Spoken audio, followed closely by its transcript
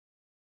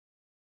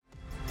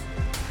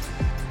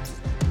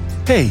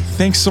Hey,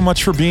 thanks so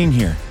much for being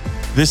here.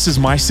 This is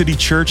My City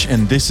Church,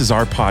 and this is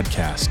our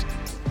podcast.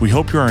 We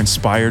hope you are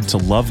inspired to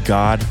love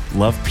God,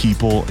 love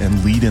people,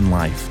 and lead in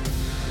life.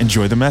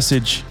 Enjoy the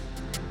message.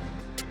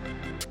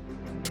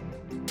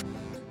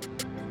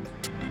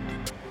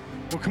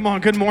 Well, come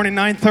on. Good morning,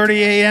 9:30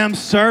 a.m.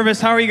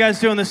 service. How are you guys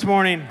doing this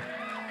morning?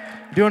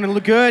 Doing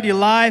good? You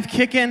live,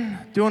 kicking,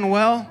 doing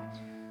well?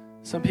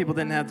 Some people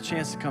didn't have the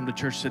chance to come to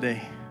church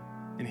today,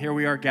 and here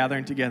we are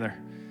gathering together.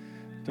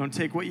 Don't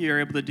take what you're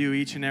able to do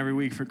each and every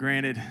week for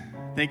granted.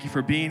 Thank you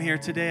for being here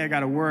today. I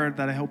got a word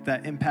that I hope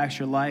that impacts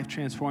your life,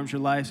 transforms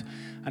your lives.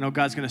 I know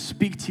God's going to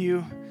speak to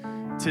you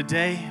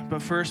today,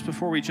 but first,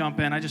 before we jump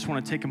in, I just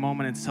want to take a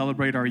moment and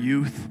celebrate our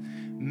youth.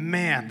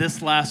 Man,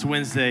 this last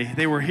Wednesday,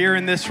 they were here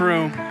in this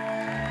room.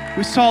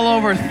 We saw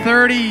over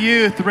 30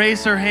 youth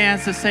raise their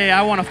hands to say,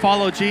 I want to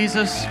follow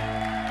Jesus.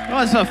 It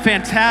was a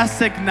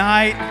fantastic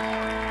night.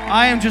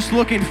 I am just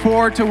looking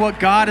forward to what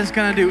God is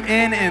going to do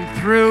in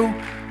and through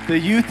the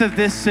youth of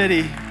this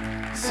city.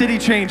 City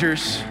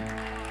changers.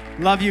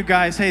 Love you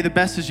guys. Hey, the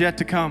best is yet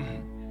to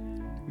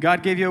come.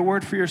 God gave you a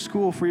word for your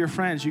school, for your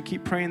friends. You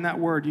keep praying that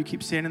word. You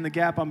keep standing in the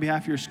gap on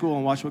behalf of your school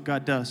and watch what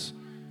God does.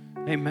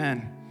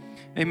 Amen.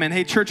 Amen.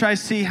 Hey, Church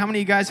IC, how many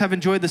of you guys have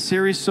enjoyed the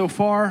series so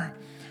far?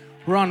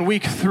 We're on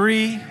week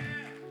 3.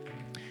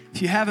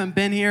 If you haven't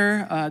been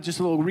here, just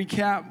a little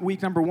recap.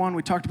 Week number 1,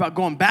 we talked about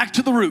going back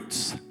to the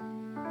roots.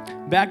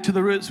 Back to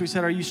the roots. We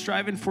said, are you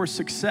striving for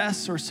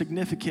success or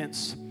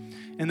significance?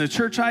 And the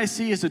church I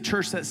see is a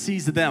church that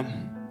sees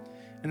them.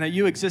 And that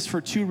you exist for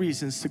 2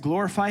 reasons, to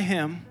glorify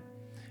Him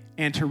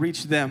and to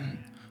reach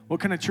them.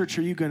 What kind of church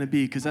are you going to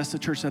be? Because that's the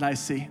church that I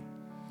see.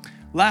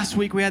 Last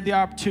week, we had the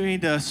opportunity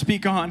to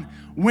speak on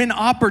when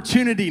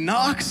opportunity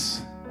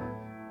knocks.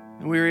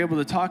 And we were able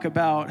to talk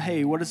about,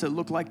 hey, what does it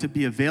look like to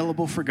be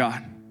available for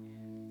God?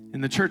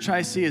 And the church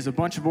I see is a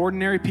bunch of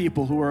ordinary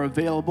people who are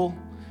available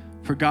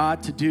for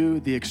God to do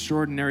the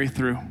extraordinary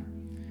through.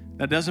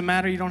 That doesn't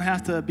matter. You don't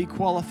have to be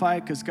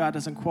qualified because God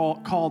doesn't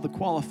call the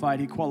qualified.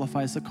 He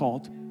qualifies the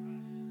called.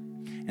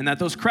 And that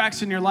those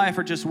cracks in your life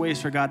are just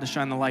ways for God to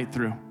shine the light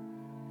through.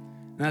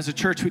 And as a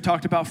church, we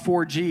talked about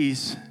 4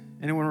 G's.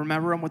 Anyone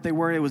remember them, what they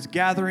were? It was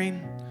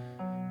gathering,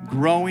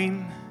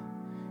 growing,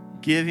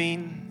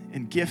 giving,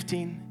 and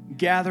gifting.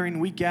 Gathering,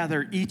 we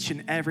gather each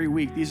and every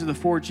week. These are the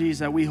 4 G's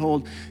that we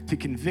hold to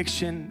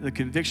conviction, the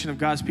conviction of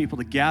God's people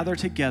to gather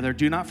together.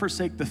 Do not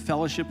forsake the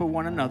fellowship of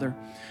one another.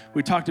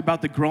 We talked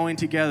about the growing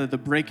together, the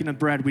breaking of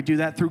bread. We do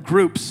that through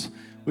groups,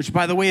 which,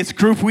 by the way, it's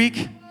group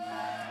week.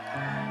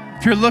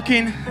 If you're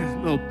looking,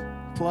 a little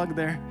plug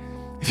there.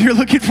 If you're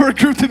looking for a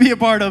group to be a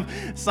part of,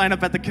 sign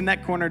up at the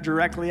Connect Corner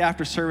directly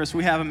after service.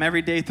 We have them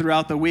every day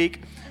throughout the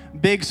week.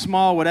 Big,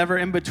 small, whatever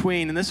in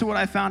between. And this is what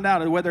I found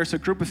out, whether it's a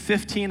group of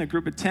 15, a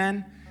group of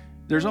 10,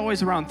 there's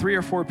always around 3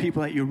 or 4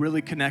 people that you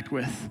really connect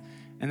with.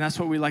 And that's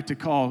what we like to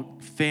call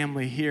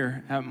family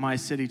here at My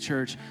City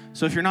Church.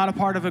 So if you're not a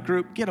part of a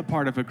group, get a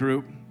part of a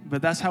group.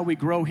 But that's how we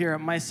grow here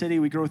at My City.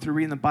 We grow through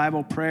reading the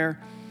Bible,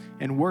 prayer,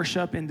 and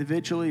worship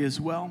individually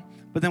as well.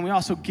 But then we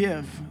also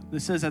give.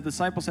 This says that the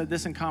disciples had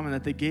this in common,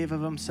 that they gave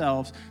of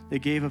themselves. They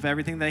gave of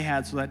everything they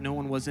had so that no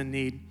one was in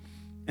need.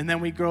 And then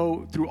we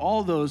go through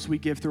all those, we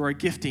give through our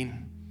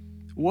gifting.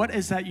 What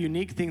is that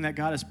unique thing that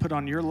God has put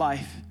on your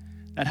life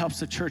that helps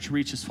the church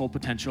reach its full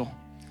potential?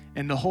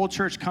 And the whole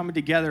church coming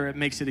together, it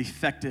makes it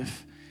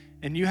effective.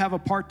 And you have a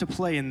part to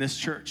play in this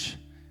church.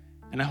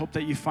 And I hope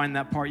that you find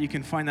that part. You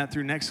can find that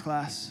through next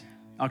class,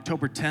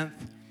 October 10th.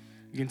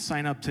 You can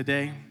sign up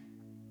today.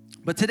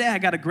 But today I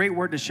got a great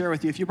word to share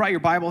with you. If you brought your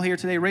Bible here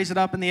today, raise it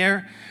up in the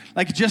air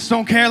like you just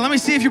don't care. Let me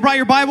see if you brought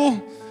your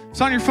Bible. It's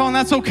on your phone,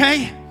 that's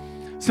okay.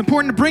 It's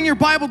important to bring your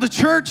Bible to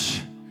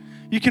church.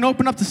 You can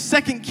open up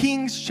to 2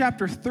 Kings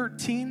chapter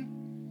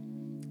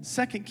 13.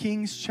 2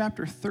 Kings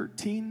chapter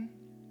 13.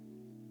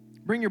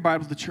 Bring your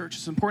Bible to church.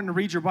 It's important to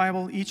read your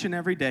Bible each and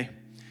every day.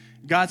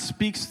 God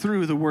speaks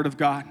through the Word of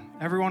God.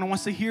 Everyone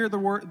wants to hear the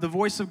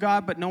voice of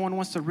God, but no one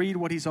wants to read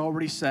what He's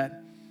already said.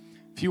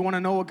 If you want to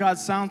know what God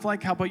sounds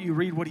like, how about you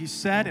read what He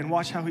said and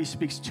watch how He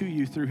speaks to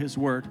you through His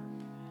Word.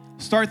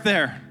 Start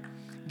there.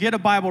 Get a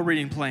Bible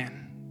reading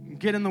plan.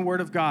 Get in the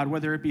Word of God,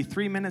 whether it be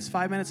 3 minutes,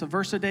 5 minutes, a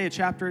verse a day, a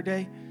chapter a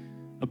day,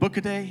 a book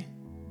a day.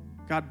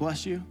 God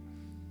bless you.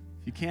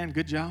 If you can,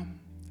 good job.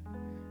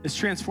 It's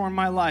transformed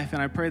my life,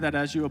 and I pray that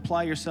as you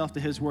apply yourself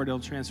to His Word, it'll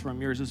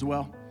transform yours as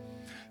well.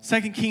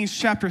 2 Kings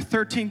chapter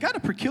 13, got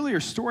a peculiar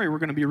story we're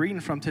going to be reading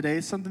from today.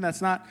 It's something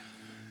that's not,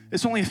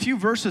 it's only a few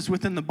verses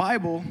within the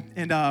Bible,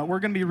 and we're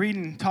going to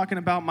be talking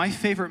about my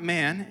favorite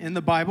man in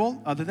the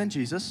Bible, other than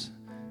Jesus,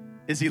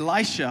 is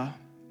Elisha.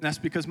 And that's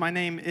because my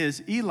name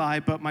is Eli,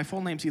 but my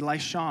full name's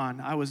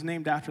Elishawn. I was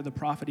named after the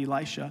prophet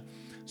Elisha.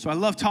 So I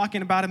love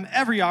talking about him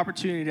every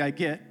opportunity I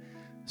get.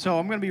 So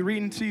I'm going to be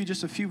reading to you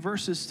just a few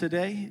verses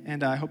today,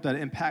 and I hope that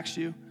it impacts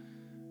you.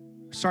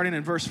 Starting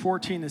in verse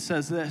 14, it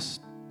says this.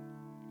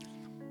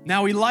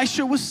 Now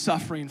Elisha was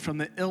suffering from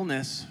the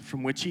illness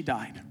from which he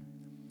died.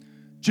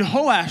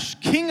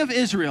 Jehoash, king of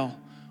Israel,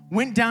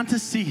 went down to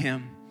see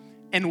him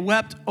and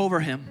wept over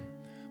him.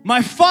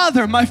 My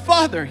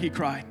father, he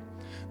cried.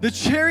 the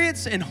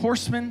chariots and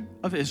horsemen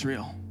of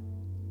Israel.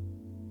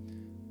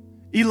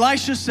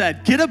 Elisha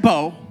said, get a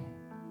bow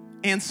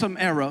and some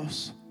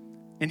arrows.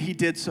 And he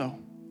did so.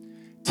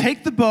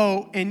 Take the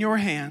bow in your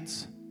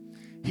hands.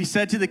 He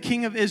said to the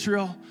king of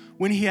Israel.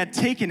 When he had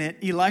taken it,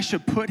 Elisha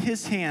put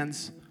his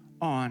hands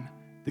on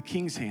the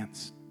king's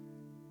hands.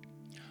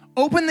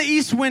 Open the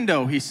east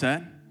window, he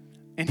said,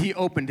 and he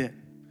opened it.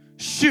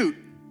 Shoot,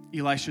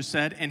 Elisha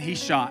said, and he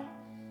shot.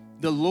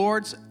 The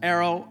Lord's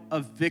arrow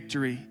of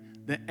victory,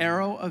 the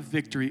arrow of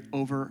victory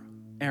over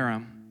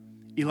Aram.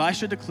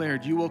 Elisha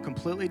declared, you will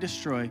completely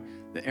destroy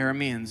the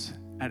Arameans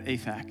at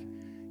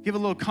Aphek. Give a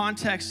little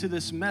context to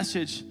this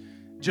message.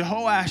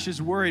 Jehoash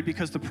is worried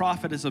because the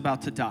prophet is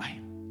about to die.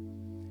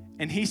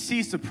 And he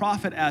sees the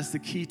prophet as the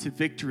key to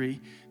victory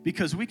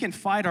because we can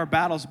fight our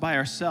battles by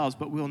ourselves,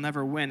 but we'll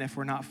never win if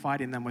we're not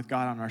fighting them with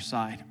God on our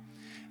side.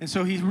 And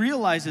so he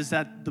realizes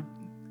that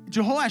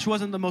Jehoash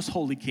wasn't the most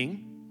holy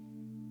king.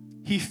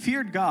 He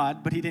feared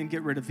God, but he didn't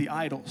get rid of the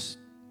idols.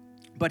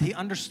 But he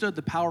understood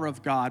the power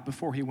of God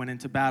before he went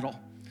into battle.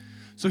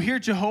 So here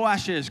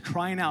Jehoash is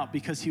crying out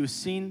because he was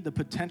seeing the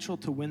potential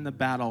to win the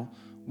battle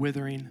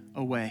withering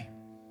away.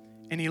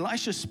 And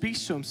Elisha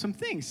speaks to him some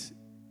things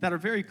that are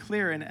very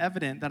clear and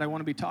evident that I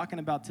want to be talking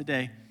about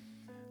today.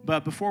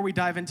 But before we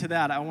dive into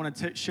that, I want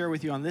to share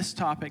with you on this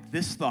topic,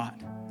 this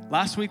thought.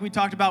 Last week we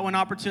talked about when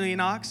opportunity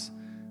knocks.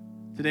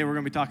 Today we're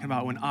going to be talking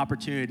about when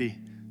opportunity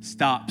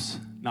stops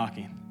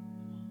knocking.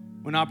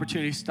 When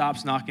opportunity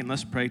stops knocking,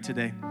 let's pray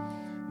today.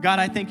 God,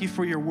 I thank you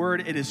for your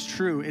word. It is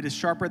true. It is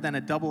sharper than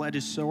a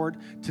double-edged sword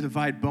to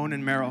divide bone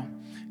and marrow.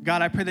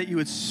 God, I pray that you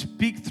would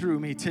speak through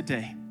me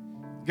today.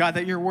 God,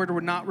 that your word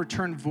would not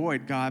return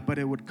void, God, but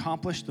it would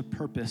accomplish the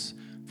purpose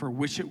for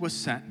which it was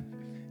sent.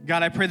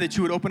 God, I pray that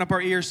you would open up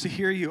our ears to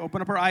hear you,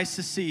 open up our eyes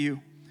to see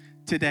you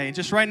today. And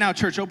just right now,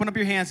 church, open up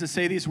your hands and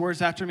say these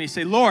words after me.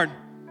 Say, Lord,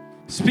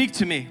 speak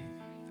to me.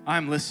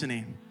 I'm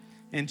listening.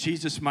 In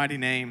Jesus' mighty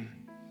name.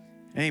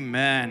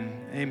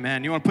 Amen.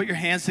 Amen. You want to put your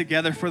hands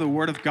together for the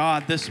word of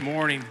God this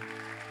morning.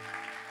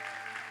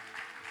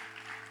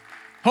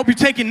 Hope you're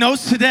taking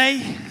notes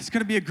today. It's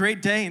going to be a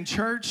great day in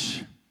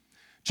church.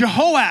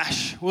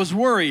 Jehoash was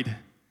worried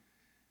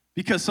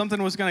because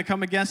something was going to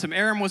come against him.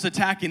 Aram was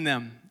attacking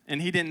them,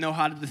 and he didn't know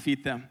how to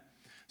defeat them.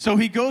 So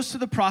he goes to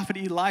the prophet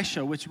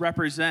Elisha, which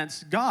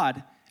represents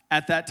God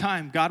at that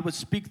time. God would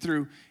speak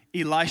through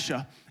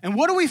Elisha. And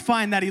what do we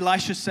find that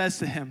Elisha says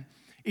to him?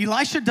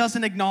 Elisha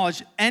doesn't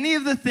acknowledge any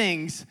of the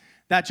things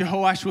that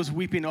Jehoash was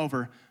weeping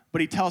over,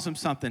 but he tells him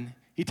something.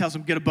 He tells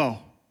him, get a bow.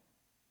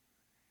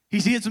 He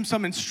gives him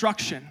some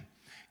instruction.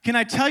 Can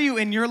I tell you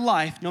in your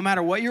life, no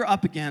matter what you're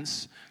up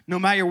against, no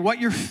matter what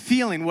you're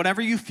feeling,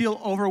 whatever you feel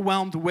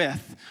overwhelmed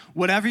with,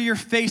 whatever you're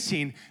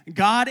facing,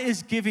 God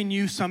is giving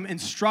you some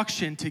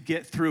instruction to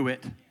get through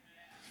it.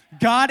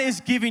 God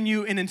is giving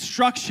you an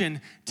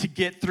instruction to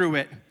get through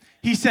it.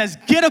 He says,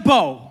 get a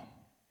bow.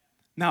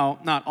 Now,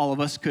 not all of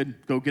us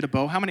could go get a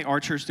bow. How many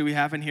archers do we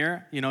have in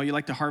here? You know, you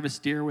like to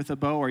harvest deer with a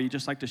bow or you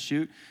just like to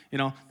shoot. You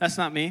know, that's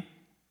not me.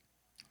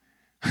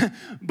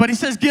 But he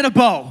says, get a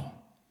bow.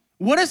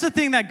 What is the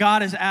thing that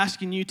God is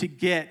asking you to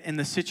get in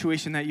the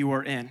situation that you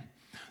are in?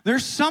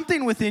 There's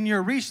something within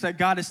your reach that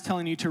God is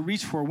telling you to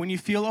reach for. When you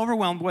feel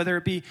overwhelmed, whether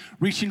it be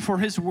reaching for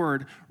his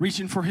word,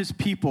 reaching for his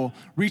people,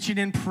 reaching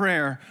in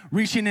prayer,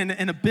 reaching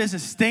in a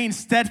business, staying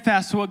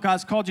steadfast to what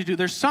God's called you to do,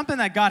 there's something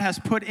that God has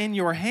put in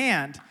your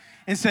hand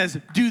and says,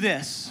 do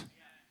this.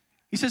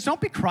 He says, don't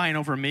be crying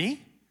over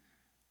me.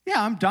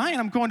 Yeah, I'm dying.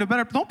 I'm going to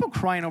better. Don't be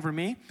crying over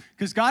me.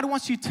 Because God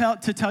wants you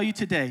to tell you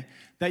today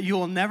that you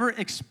will never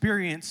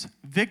experience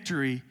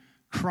victory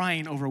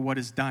crying over what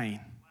is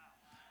dying.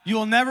 You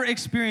will never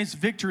experience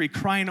victory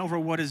crying over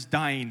what is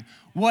dying.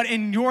 What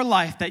in your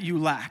life that you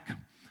lack.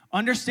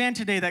 Understand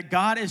today that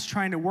God is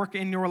trying to work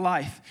in your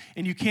life.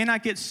 And you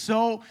cannot get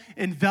so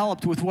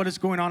enveloped with what is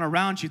going on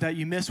around you that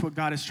you miss what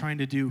God is trying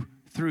to do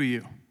through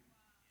you.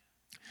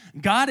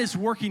 God is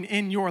working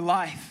in your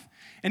life.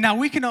 And now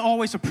we can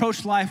always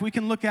approach life. We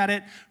can look at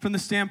it from the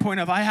standpoint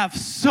of, I have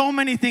so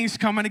many things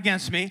coming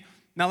against me.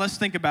 Now let's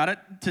think about it.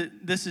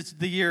 This is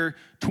the year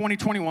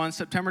 2021,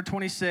 September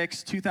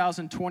 26,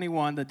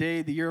 2021,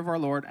 the year of our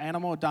Lord,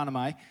 Anno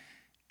Domini.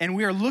 And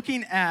we are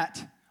looking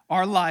at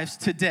our lives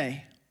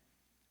today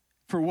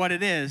for what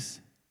it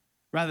is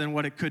rather than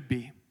what it could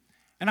be.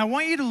 And I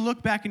want you to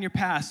look back in your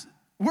past.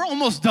 We're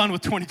almost done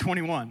with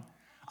 2021.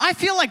 I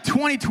feel like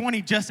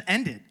 2020 just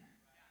ended.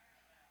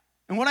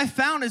 And what I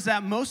found is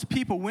that most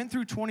people went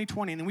through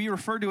 2020, and we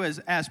refer to it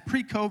as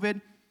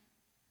pre-COVID,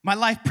 my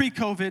life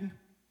pre-COVID,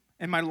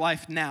 and my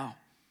life now.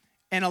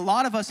 And a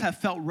lot of us have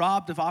felt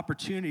robbed of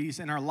opportunities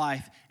in our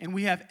life, and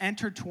we have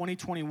entered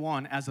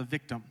 2021 as a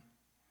victim.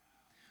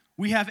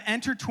 We have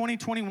entered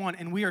 2021,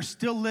 and we are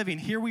still living.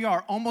 Here we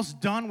are, almost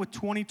done with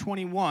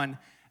 2021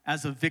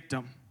 as a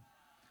victim.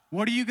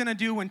 What are you going to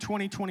do when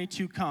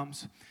 2022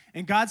 comes?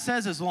 And God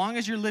says, as long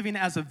as you're living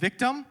as a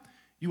victim,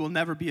 you will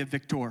never be a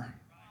victor.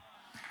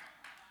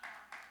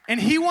 And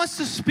he wants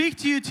to speak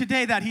to you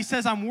today that he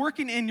says, I'm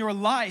working in your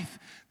life,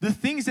 the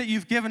things that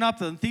you've given up,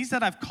 the things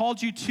that I've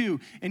called you to,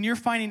 and you're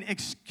finding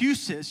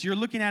excuses. You're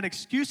looking at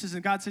excuses,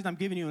 and God says, I'm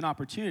giving you an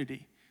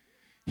opportunity.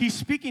 He's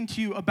speaking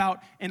to you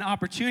about an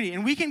opportunity.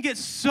 And we can get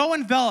so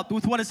enveloped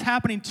with what is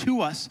happening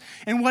to us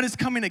and what is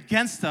coming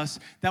against us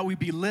that we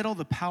belittle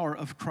the power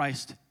of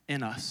Christ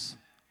in us.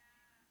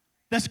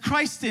 That's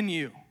Christ in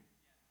you.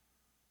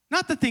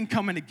 Not the thing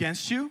coming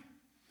against you.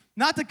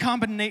 Not the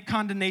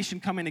condemnation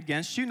coming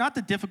against you. Not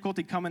the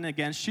difficulty coming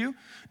against you.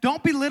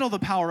 Don't belittle the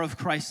power of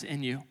Christ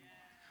in you.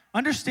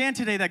 Understand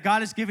today that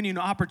God has given you an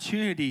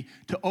opportunity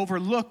to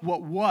overlook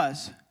what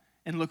was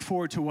and look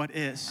forward to what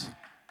is.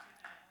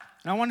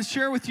 And I want to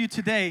share with you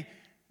today,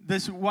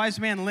 this wise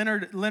man,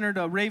 Leonard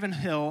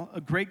Ravenhill, a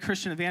great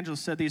Christian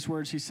evangelist, said these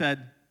words. He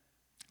said,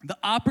 the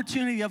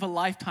opportunity of a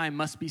lifetime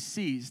must be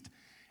seized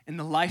in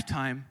the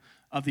lifetime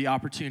of the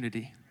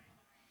opportunity.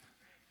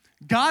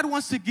 God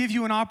wants to give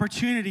you an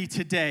opportunity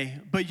today,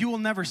 but you will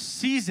never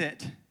seize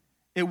it.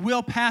 It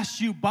will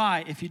pass you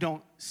by if you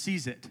don't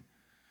seize it.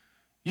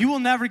 You will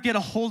never get a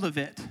hold of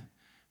it.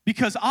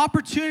 Because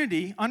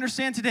opportunity,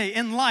 understand today,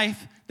 in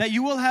life, that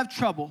you will have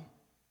trouble.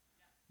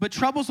 But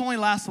troubles only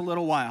last a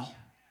little while.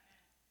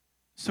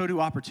 So do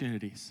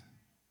opportunities.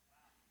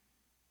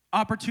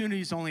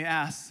 Opportunities only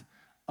last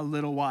a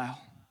little while.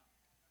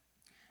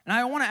 And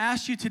I want to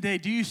ask you today,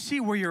 do you see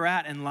where you're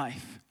at in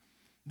life?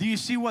 Do you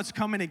see what's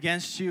coming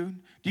against you?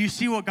 Do you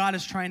see what God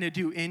is trying to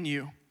do in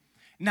you?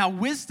 Now,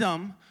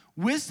 wisdom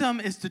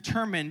is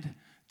determined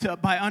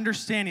by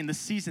understanding the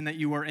season that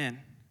you are in.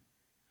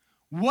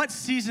 What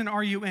season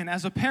are you in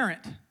as a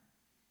parent?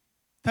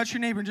 Touch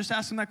your neighbor and just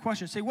ask them that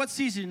question. Say, what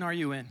season are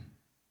you in?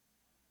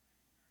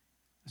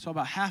 So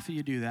about half of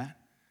you do that.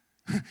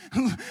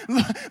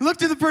 Look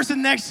to the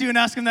person next to you and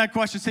ask them that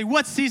question. Say,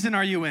 what season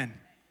are you in?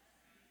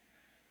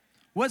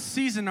 What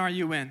season are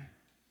you in?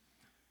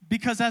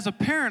 Because as a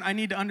parent, I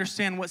need to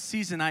understand what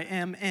season I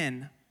am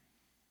in.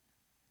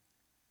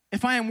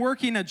 If I am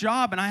working a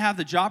job and I have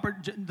the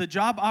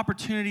job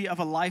opportunity of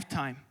a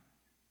lifetime,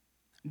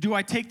 do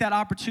I take that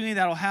opportunity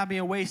that will have me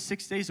away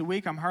 6 days a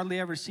week? I'm hardly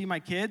ever see my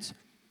kids.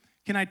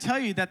 Can I tell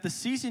you that the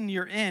season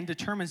you're in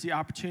determines the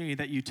opportunity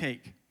that you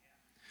take?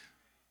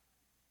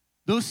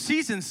 Those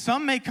seasons,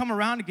 some may come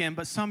around again,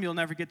 but some you'll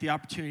never get the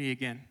opportunity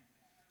again.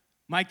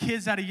 My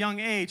kids at a young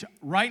age,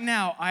 right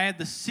now, I had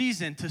the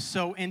season to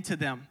sow into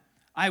them.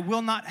 I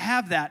will not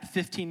have that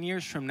 15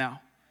 years from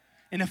now.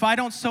 And if I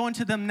don't sow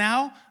into them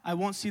now, I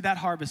won't see that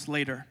harvest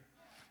later.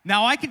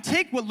 Now, I can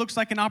take what looks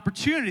like an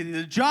opportunity,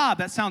 the job,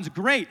 that sounds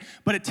great,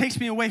 but it takes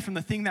me away from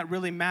the thing that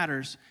really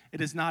matters.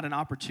 It is not an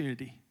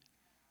opportunity.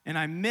 And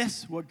I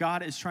miss what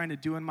God is trying to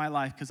do in my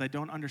life because I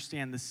don't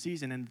understand the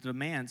season and the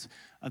demands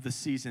of the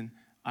season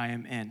I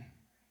am in.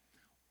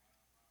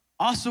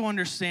 Also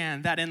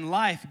understand that in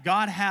life,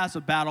 God has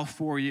a battle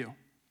for you.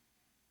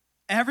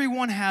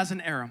 Everyone has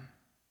an Aram,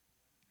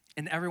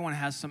 and everyone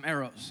has some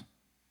arrows.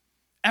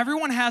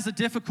 Everyone has a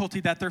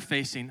difficulty that they're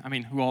facing. I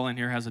mean, who all in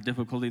here has a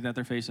difficulty that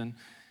they're facing?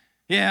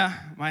 Yeah,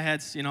 my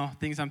head's,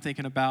 things I'm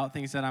thinking about,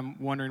 things that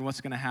I'm wondering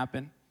what's going to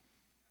happen.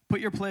 Put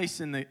your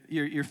feet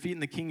in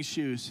the king's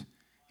shoes.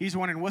 He's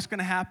wondering what's going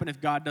to happen if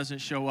God doesn't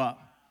show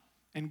up.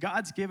 And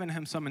God's given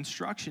him some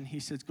instruction. He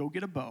says, go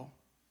get a bow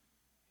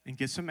and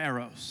get some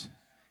arrows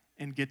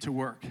and get to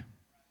work.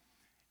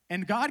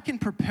 And God can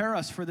prepare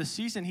us for the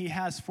season he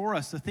has for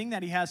us, the thing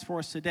that he has for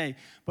us today.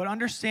 But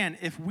understand,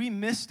 if we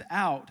missed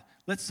out,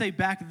 let's say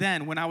back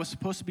then when I was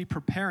supposed to be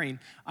preparing,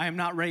 I am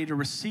not ready to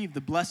receive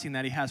the blessing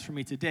that he has for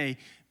me today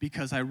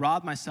because I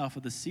robbed myself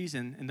of the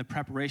season and the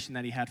preparation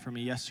that he had for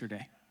me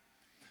yesterday.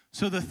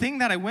 So the thing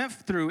that I went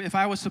through, if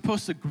I was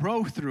supposed to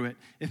grow through it,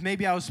 if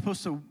maybe I was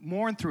supposed to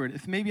mourn through it,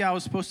 if maybe I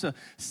was supposed to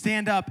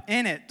stand up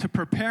in it to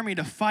prepare me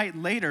to fight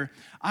later,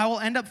 I will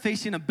end up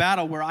facing a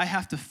battle where I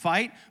have to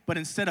fight, but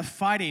instead of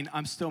fighting,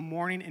 I'm still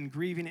mourning and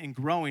grieving and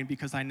growing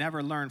because I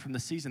never learned from the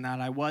season that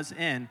I was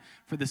in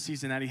for the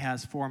season that he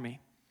has for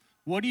me.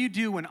 What do you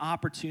do when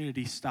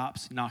opportunity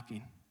stops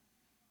knocking?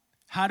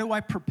 How do I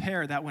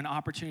prepare that when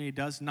opportunity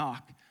does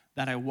knock,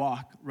 that I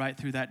walk right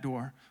through that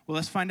door? Well,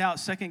 let's find out.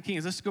 2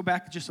 Kings, let's go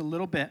back just a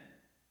little bit.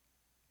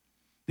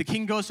 The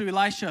king goes to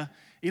Elisha.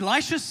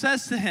 Elisha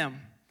says to him,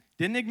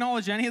 didn't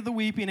acknowledge any of the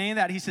weeping, any of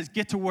that. He says,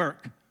 get to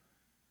work.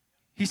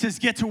 He says,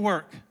 get to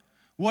work.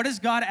 What is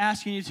God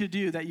asking you to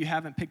do that you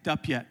haven't picked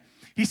up yet?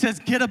 He says,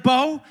 get a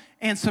bow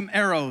and some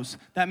arrows.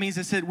 That means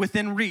it said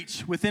within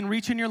reach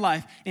in your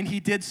life, and he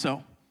did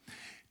so.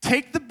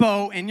 Take the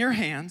bow in your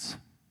hands.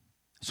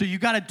 So you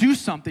got to do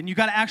something. You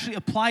got to actually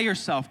apply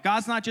yourself.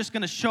 God's not just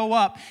going to show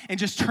up and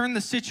just turn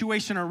the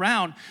situation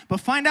around,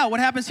 but find out what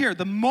happens here.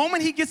 The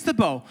moment he gets the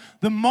bow,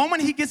 the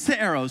moment he gets the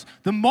arrows,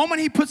 the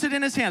moment he puts it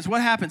in his hands,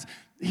 what happens?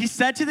 He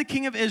said to the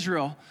king of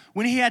Israel,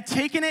 when he had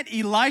taken it,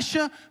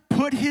 Elisha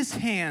put his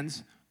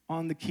hands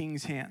on the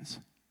king's hands.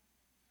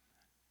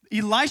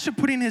 Elisha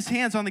putting his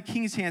hands on the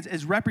king's hands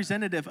is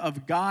representative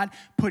of God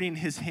putting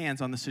his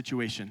hands on the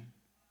situation.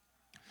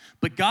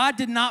 But God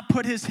did not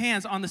put his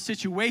hands on the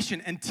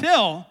situation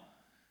until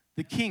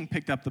the king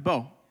picked up the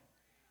bow.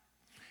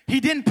 He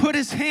didn't put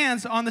his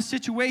hands on the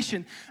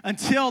situation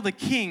until the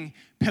king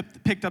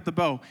picked up the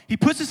bow. He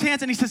puts his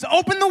hands and he says,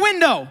 open the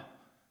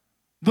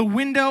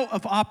window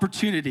of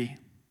opportunity.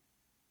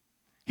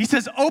 He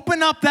says,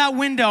 open up that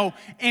window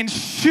and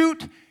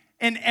shoot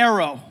an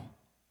arrow.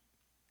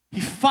 He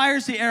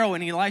fires the arrow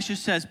and Elisha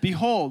says,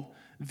 behold,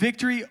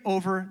 victory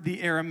over the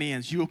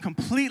Arameans. You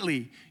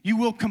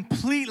will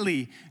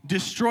completely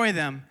destroy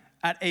them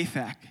at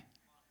Aphek.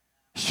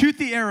 Shoot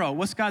the arrow.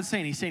 What's God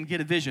saying? He's saying, get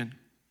a vision.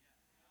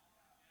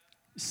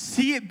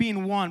 See it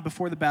being won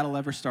before the battle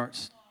ever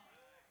starts.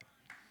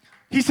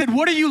 He said,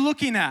 what are you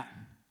looking at?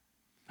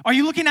 Are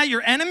you looking at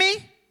your enemy?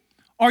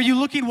 Or are you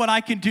looking at what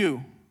I can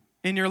do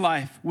in your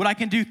life? What I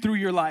can do through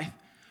your life?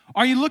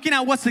 Are you looking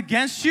at what's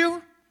against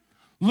you?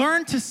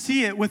 Learn to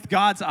see it with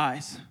God's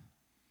eyes.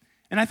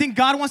 And I think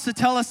God wants to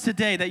tell us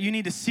today that you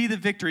need to see the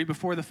victory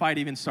before the fight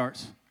even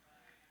starts.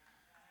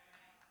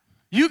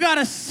 You got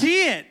to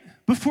see it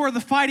before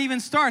the fight even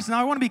starts. Now,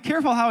 I want to be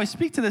careful how I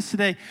speak to this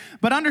today,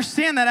 but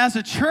understand that as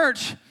a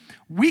church,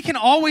 we can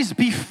always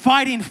be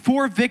fighting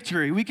for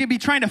victory. We can be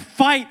trying to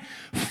fight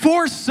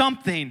for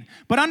something,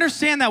 but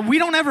understand that we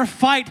don't ever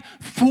fight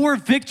for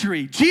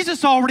victory.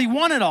 Jesus already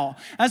won it all.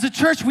 As a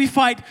church, we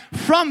fight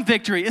from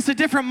victory. It's a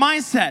different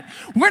mindset.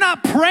 We're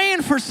not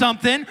praying for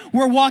something,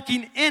 we're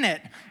walking in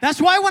it. That's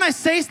why when I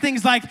say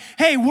things like,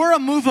 hey, we're a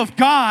move of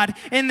God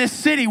in this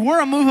city, we're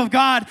a move of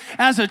God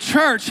as a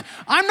church,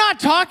 I'm not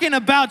talking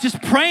about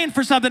just praying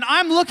for something.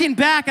 I'm looking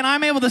back and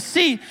I'm able to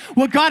see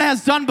what God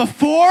has done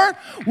before,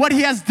 what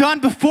he has done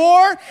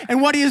before, and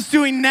what he is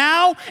doing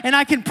now, and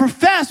I can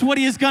profess what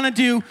he is going to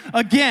do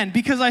again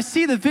because I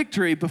see the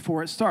victory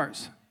before it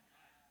starts.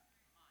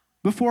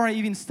 Before I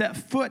even step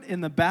foot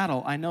in the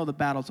battle, I know the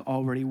battle's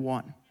already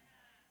won.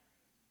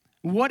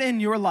 What in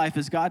your life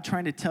is God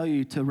trying to tell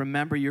you to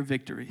remember your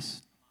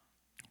victories?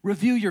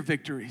 Review your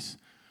victories.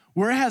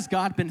 Where has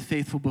God been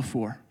faithful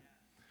before?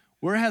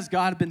 Where has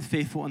God been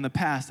faithful in the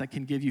past that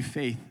can give you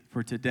faith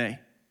for today?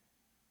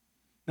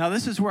 Now,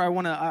 this is where I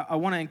want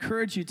to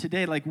encourage you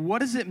today. Like, what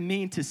does it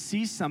mean to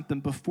see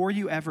something before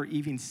you ever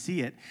even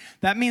see it?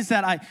 That means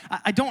that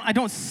I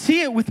don't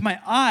see it with my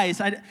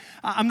eyes.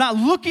 I'm not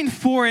looking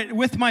for it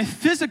with my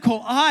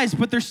physical eyes,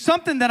 but there's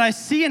something that I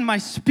see in my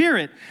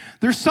spirit.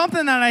 There's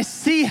something that I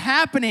see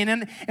happening,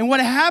 and what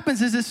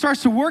happens is it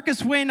starts to work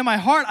its way into my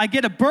heart. I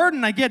get a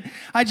burden.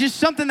 I just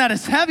something that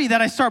is heavy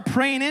that I start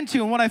praying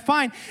into, and what I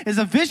find is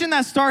a vision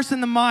that starts in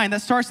the mind,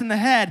 that starts in the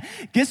head,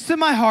 gets to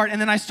my heart, and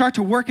then I start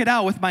to work it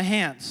out with my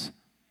hands.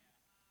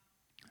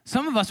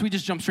 Some of us, we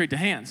just jump straight to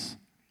hands.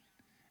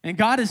 And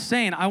God is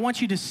saying, I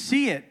want you to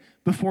see it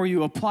before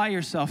you apply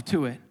yourself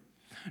to it.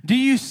 Do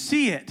you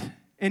see it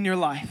in your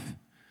life?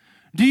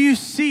 Do you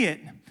see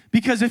it?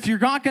 Because if you're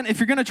going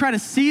to try to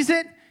seize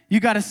it, you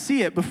got to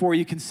see it before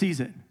you can seize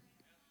it.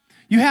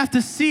 You have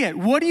to see it.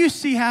 What do you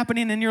see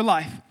happening in your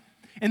life?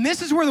 And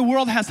this is where the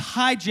world has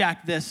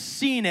hijacked this,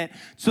 seeing it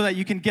so that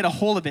you can get a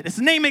hold of it. It's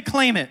name it,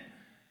 claim it.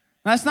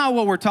 That's not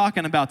what we're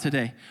talking about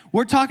today.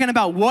 We're talking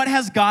about what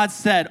has God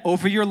said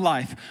over your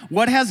life.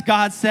 What has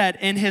God said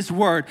in his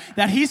word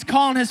that he's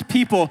calling his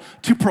people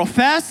to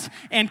profess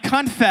and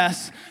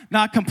confess,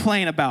 not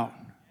complain about.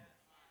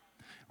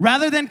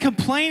 Rather than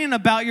complaining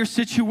about your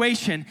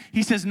situation,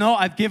 he says, no,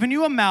 I've given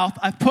you a mouth.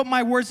 I've put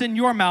my words in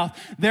your mouth.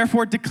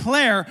 Therefore,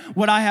 declare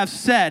what I have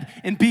said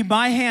and be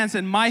my hands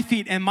and my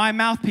feet and my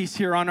mouthpiece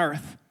here on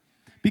earth.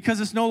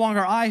 Because it's no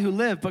longer I who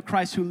live, but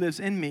Christ who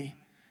lives in me.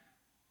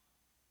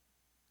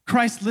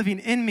 Christ living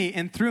in me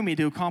and through me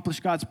to accomplish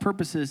God's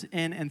purposes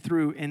in and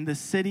through in this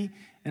city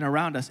and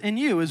around us. In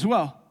you as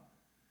well.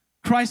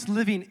 Christ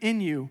living in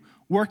you,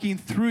 working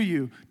through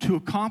you to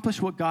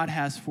accomplish what God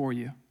has for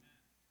you.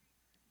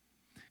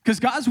 Because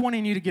God's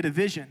wanting you to get a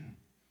vision.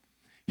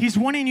 He's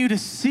wanting you to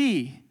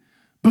see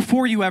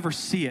before you ever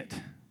see it.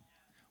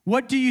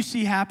 What do you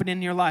see happening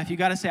in your life? You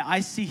got to say,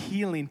 I see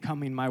healing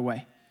coming my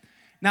way.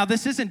 Now,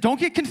 don't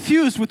get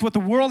confused with what the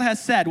world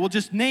has said. We'll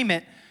just name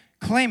it,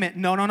 claim it.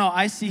 No.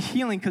 I see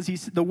healing because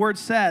the word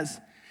says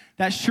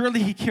that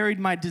surely he carried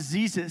my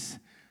diseases.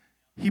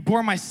 He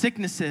bore my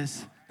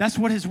sicknesses. That's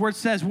what his word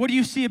says. What do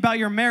you see about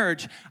your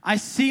marriage? I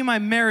see my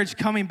marriage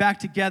coming back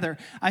together.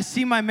 I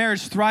see my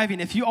marriage thriving.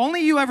 If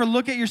you ever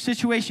look at your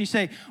situation, you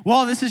say,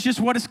 well, this is just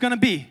what it's going to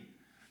be.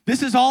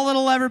 This is all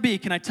it'll ever be.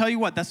 Can I tell you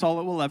what? That's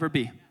all it will ever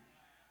be.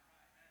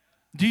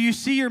 Do you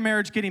see your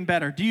marriage getting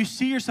better? Do you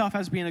see yourself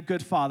as being a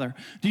good father?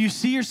 Do you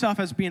see yourself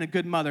as being a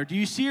good mother? Do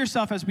you see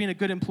yourself as being a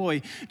good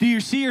employee? Do you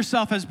see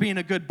yourself as being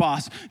a good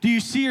boss? Do you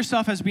see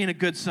yourself as being a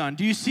good son?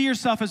 Do you see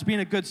yourself as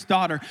being a good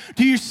daughter?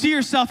 Do you see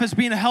yourself as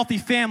being a healthy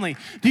family?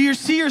 Do you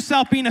see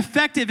yourself being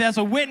effective as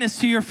a witness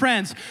to your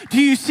friends?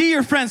 Do you see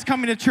your friends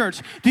coming to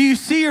church? Do you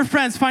see your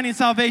friends finding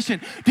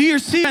salvation? Do you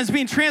see friends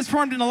being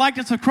transformed in the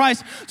likeness of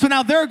Christ so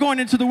now they're going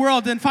into the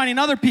world and finding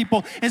other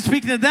people and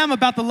speaking to them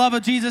about the love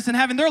of Jesus and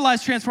having their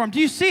lives transformed?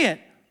 Do you see it?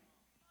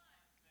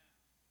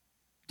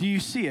 Do you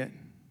see it?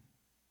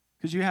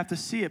 Because you have to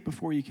see it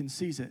before you can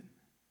seize it.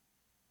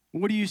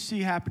 What do you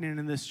see happening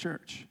in this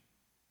church?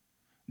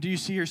 Do you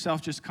see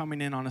yourself just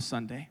coming in on a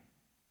Sunday?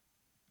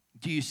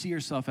 Do you see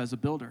yourself as a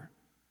builder?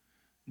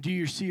 Do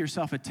you see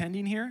yourself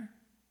attending here,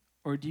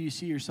 or do you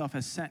see yourself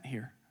as sent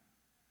here?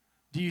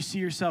 Do you see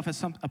yourself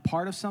as a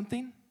part of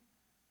something,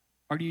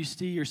 or do you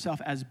see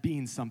yourself as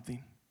being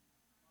something?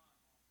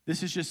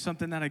 This is just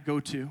something that I go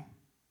to,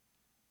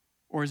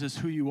 or is this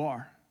who you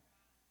are?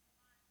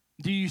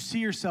 Do you see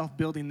yourself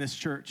building this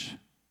church?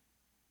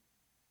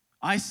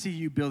 I see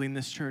you building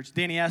this church.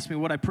 Danny asked me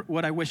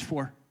what I wish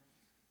for.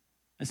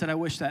 I said, I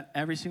wish that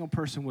every single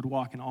person would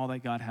walk in all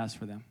that God has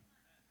for them.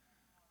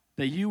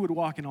 That you would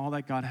walk in all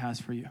that God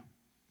has for you.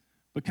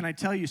 But can I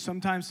tell you,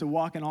 sometimes to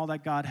walk in all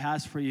that God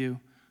has for you,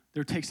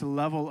 there takes a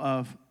level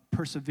of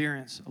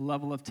perseverance, a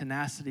level of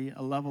tenacity,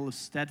 a level of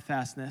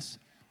steadfastness.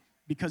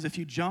 Because if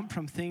you jump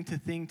from thing to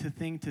thing to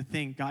thing to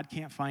thing, God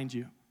can't find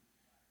you.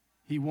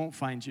 He won't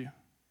find you.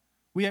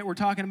 We're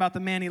talking about the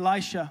man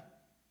Elisha.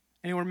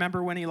 Anyone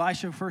remember when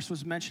Elisha first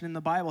was mentioned in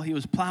the Bible? He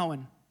was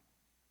plowing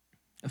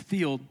a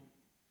field.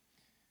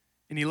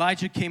 And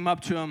Elijah came up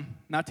to him,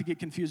 not to get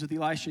confused with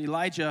Elisha.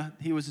 Elijah,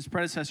 he was his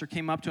predecessor,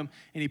 came up to him,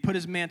 and he put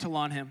his mantle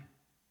on him.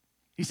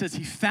 He says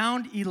he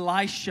found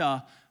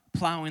Elisha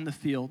plowing the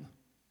field.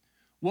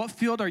 What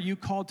field are you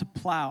called to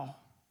plow?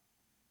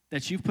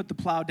 That you've put the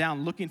plow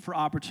down looking for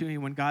opportunity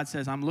when God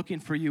says, I'm looking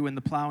for you in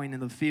the plowing in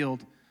the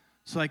field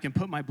so I can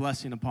put my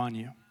blessing upon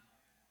you.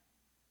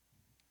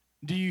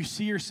 Do you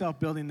see yourself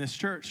building this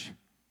church?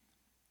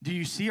 Do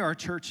you see our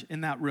church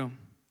in that room?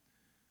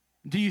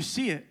 Do you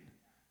see it?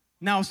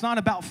 Now, it's not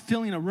about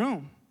filling a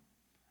room.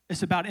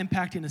 It's about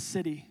impacting a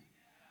city.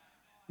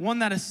 One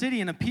that a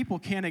city and a people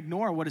can't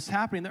ignore what is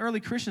happening. The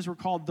early Christians were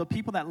called the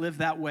people that lived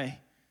that way.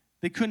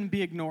 They couldn't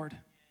be ignored.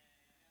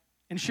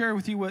 And share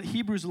with you what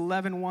Hebrews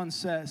 11:1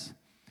 says.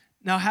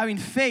 Now, having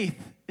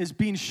faith is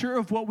being sure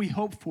of what we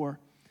hope for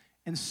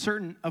and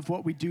certain of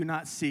what we do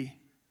not see.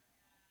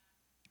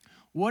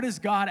 What is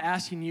God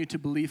asking you to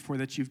believe for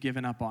that you've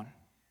given up on?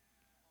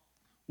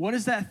 What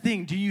is that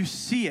thing? Do you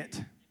see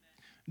it?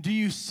 Do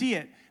you see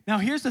it? Now,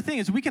 here's the thing,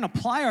 is we can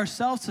apply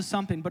ourselves to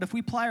something, but if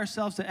we apply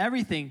ourselves to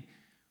everything,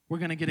 we're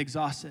going to get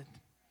exhausted.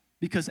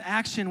 Because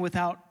action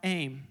without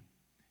aim,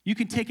 you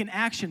can take an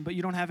action, but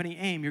you don't have any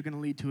aim, you're going to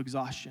lead to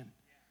exhaustion.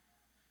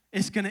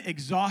 It's going to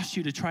exhaust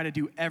you to try to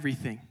do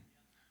everything.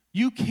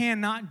 You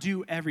cannot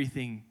do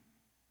everything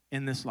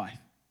in this life.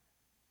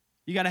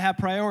 You got to have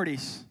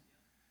priorities.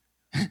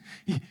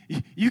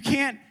 You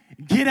can't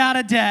get out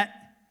of debt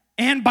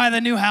and buy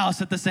the new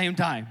house at the same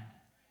time.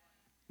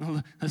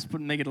 Let's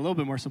make it a little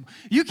bit more simple.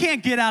 You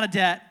can't get out of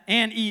debt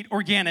and eat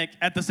organic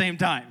at the same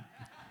time.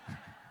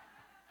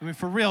 I mean,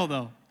 for real,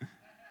 though.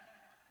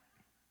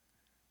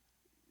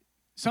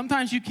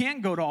 Sometimes you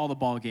can't go to all the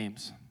ball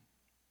games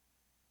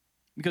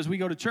because we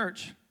go to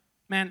church.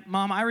 Man,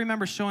 Mom, I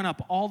remember showing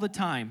up all the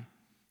time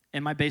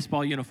in my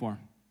baseball uniform.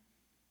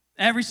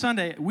 Every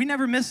Sunday. We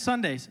never missed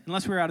Sundays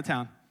unless we were out of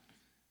town.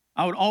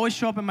 I would always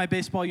show up in my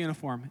baseball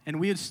uniform, and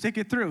we would stick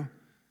it through.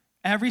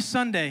 Every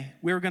Sunday,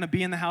 we were going to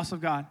be in the house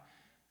of God.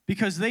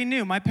 Because they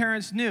knew, my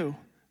parents knew,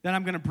 that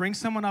I'm going to bring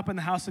someone up in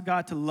the house of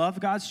God to love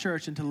God's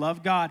church and to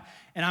love God,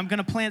 and I'm going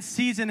to plant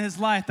seeds in his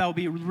life that will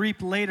be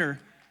reaped later,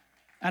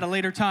 at a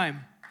later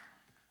time.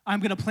 I'm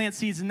going to plant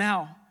seeds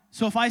now.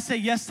 So if I say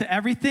yes to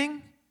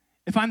everything,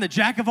 if I'm the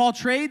jack of all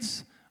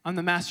trades, I'm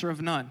the master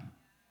of none.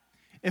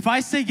 If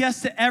I say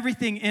yes to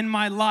everything in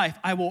my life,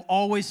 I will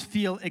always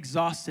feel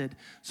exhausted.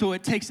 So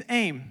it takes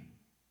aim.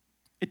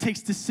 It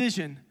takes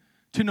decision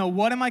to know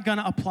what am I going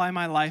to apply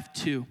my life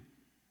to.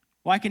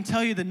 Well, I can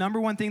tell you the number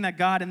one thing that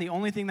God, and the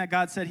only thing that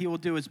God said he will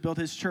do is build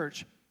his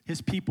church, his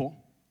people.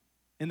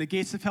 And the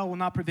gates of hell will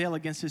not prevail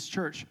against his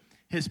church,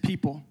 his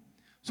people.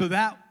 So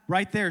that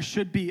right there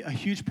should be a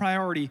huge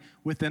priority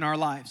within our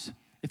lives.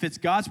 If it's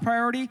God's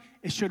priority,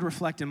 it should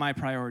reflect in my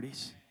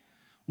priorities.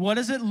 What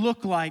does it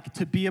look like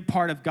to be a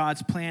part of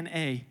God's plan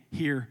A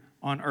here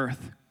on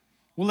earth?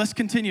 Well, let's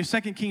continue. 2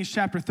 Kings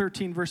chapter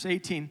 13, verse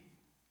 18.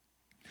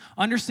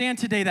 Understand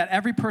today that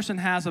every person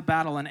has a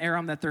battle, an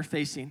Aram that they're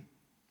facing.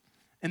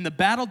 And the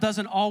battle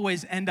doesn't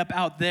always end up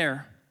out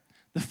there.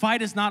 The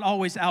fight is not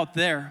always out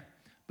there,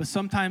 but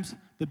sometimes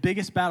the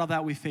biggest battle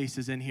that we face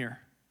is in here.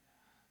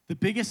 The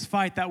biggest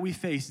fight that we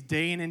face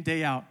day in and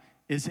day out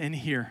is in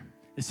here.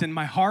 It's in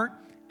my heart,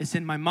 it's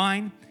in my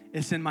mind,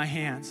 it's in my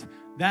hands.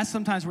 That's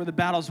sometimes where the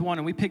battle's won,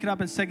 and we pick it up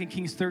in 2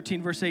 Kings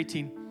 13, verse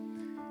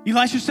 18.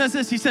 Elisha says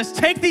this, he says,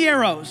 take the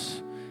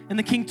arrows, and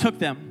the king took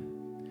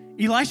them.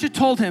 Elisha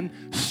told him,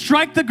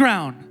 strike the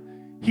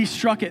ground. He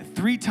struck it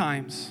 3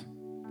 times.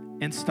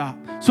 And stop.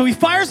 So he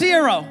fires the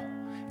arrow.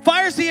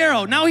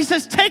 Now he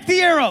says, take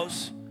the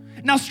arrows.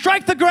 Now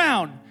strike the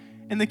ground.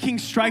 And the king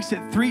strikes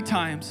it 3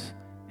 times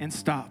and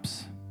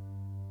stops.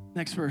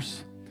 Next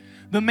verse.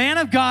 The man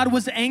of God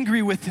was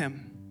angry with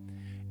him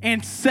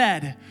and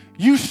said,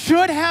 you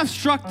should have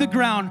struck the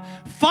ground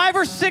 5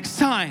 or 6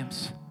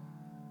 times.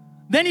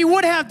 Then you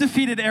would have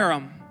defeated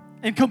Aram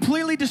and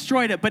completely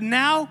destroyed it. But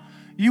now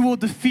you will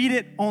defeat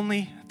it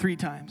only 3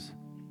 times.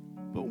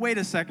 But wait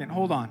a second,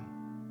 hold on.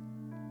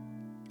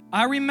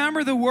 I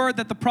remember the word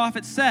that the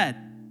prophet said.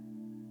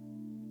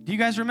 Do you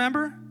guys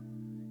remember?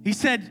 He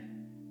said,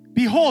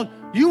 behold,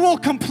 you will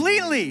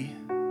completely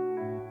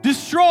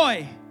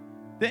destroy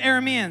the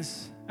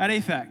Arameans at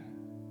Aphek.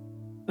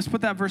 Let's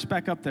put that verse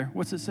back up there.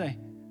 What's it say?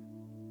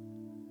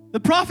 The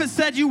prophet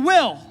said, you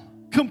will,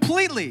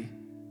 completely.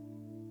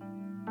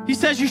 He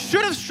says, you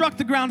should have struck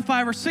the ground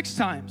 5 or 6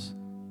 times.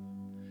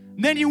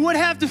 Then you would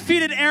have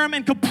defeated Aram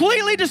and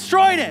completely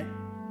destroyed it.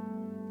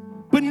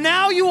 But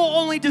now you will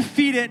only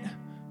defeat it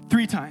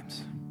 3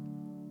 times.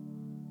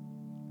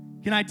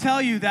 Can I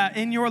tell you that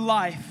in your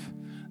life,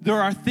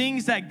 there are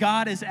things that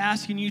God is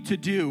asking you to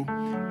do,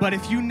 but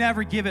if you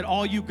never give it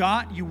all you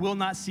got, you will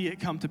not see it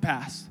come to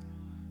pass.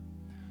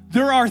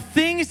 There are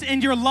things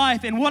in your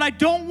life, and what I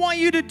don't want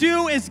you to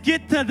do is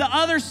get to the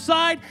other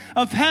side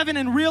of heaven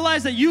and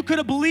realize that you could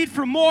have believed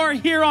for more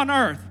here on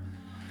earth.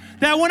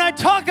 That when I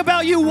talk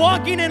about you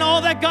walking in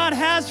all that God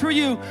has for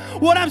you,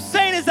 what I'm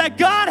saying is that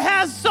God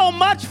has so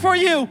much for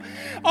you.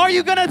 Are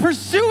you going to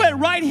pursue it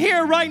right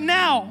here, right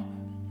now?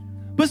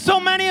 But so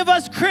many of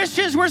us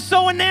Christians, we're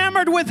so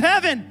enamored with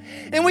heaven,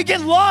 and we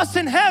get lost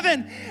in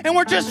heaven, and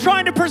we're just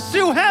trying to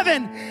pursue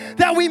heaven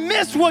that we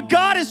miss what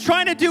God is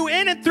trying to do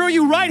in and through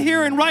you right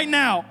here and right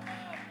now.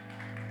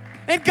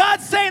 And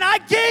God's saying, I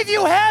gave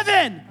you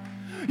heaven.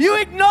 You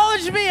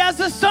acknowledged me as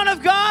the Son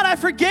of God. I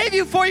forgave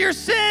you for your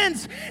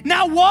sins.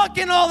 Now walk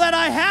in all that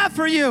I have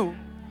for you.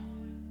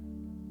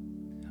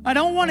 I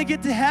don't want to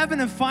get to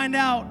heaven and find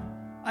out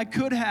I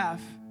could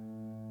have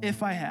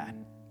if I had.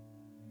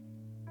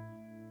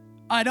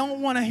 I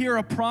don't want to hear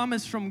a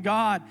promise from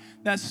God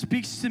that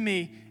speaks to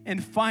me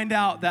and find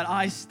out that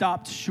I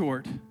stopped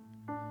short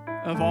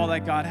of all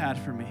that God had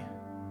for me.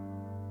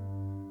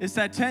 It's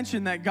that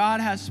tension that God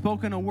has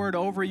spoken a word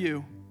over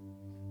you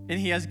and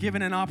He has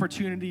given an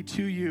opportunity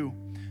to you,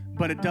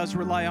 but it does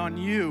rely on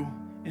you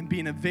and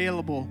being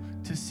available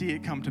to see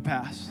it come to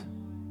pass.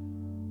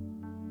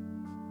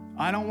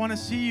 I don't want to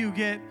see you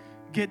get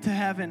to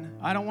heaven.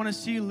 I don't want to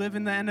see you live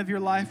in the end of your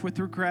life with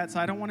regrets.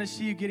 I don't want to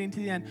see you getting to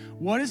the end.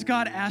 What is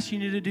God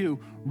asking you to do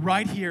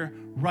right here,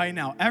 right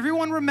now?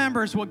 Everyone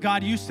remembers what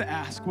God used to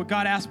ask, what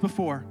God asked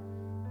before.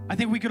 I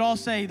think we could all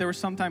say there was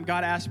some time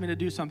God asked me to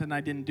do something and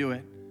I didn't do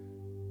it.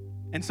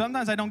 And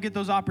sometimes I don't get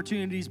those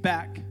opportunities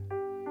back.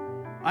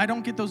 I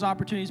don't get those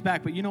opportunities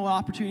back, but you know what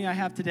opportunity I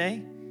have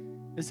today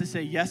is to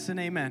say yes and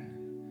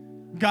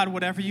amen. God,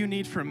 whatever you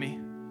need from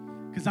me,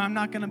 because I'm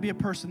not going to be a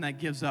person that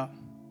gives up.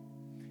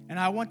 And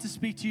I want to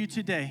speak to you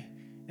today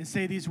and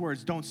say these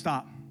words, don't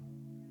stop.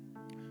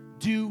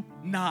 Do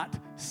not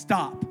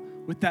stop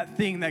with that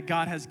thing that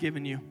God has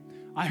given you.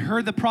 I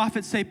heard the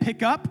prophet say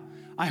pick up.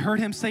 I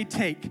heard him say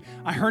take.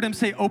 I heard him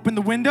say open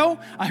the window.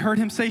 I heard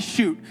him say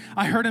shoot.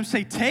 I heard him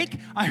say take.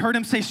 I heard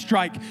him say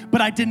strike.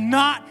 But I did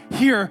not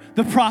hear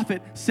the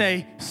prophet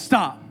say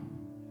stop.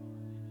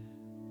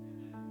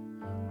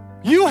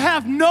 You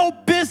have no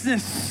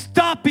business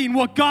stopping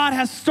what God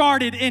has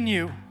started in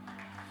you.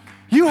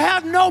 You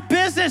have no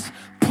business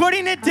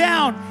putting it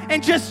down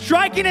and just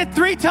striking it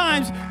 3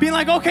 times, being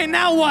like, okay,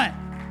 now what?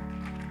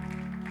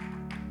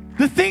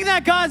 The thing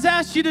that God's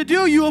asked you to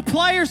do, you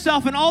apply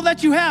yourself and all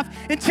that you have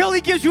until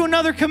He gives you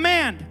another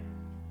command.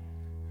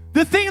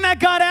 The thing that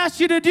God asked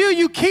you to do,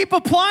 you keep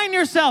applying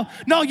yourself.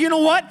 No, you know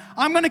what?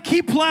 I'm going to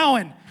keep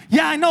plowing.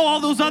 Yeah, I know all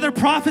those other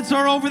prophets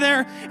are over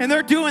there and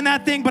they're doing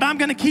that thing, but I'm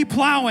going to keep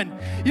plowing.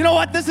 You know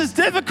what? This is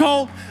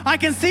difficult. I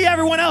can see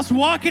everyone else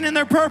walking in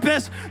their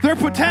purpose, their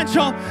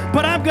potential,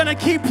 but I'm going to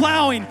keep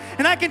plowing.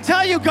 And I can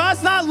tell you,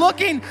 God's not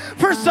looking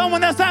for someone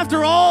that's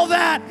after all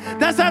that,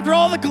 that's after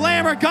all the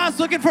glamour. God's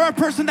looking for a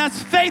person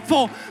that's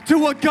faithful to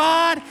what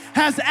God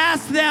has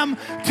asked them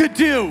to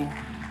do.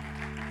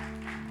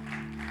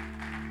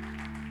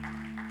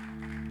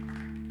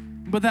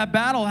 But that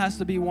battle has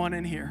to be won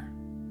in here.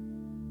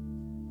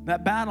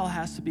 That battle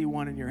has to be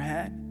won in your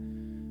head.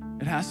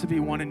 It has to be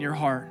won in your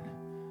heart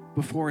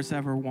before it's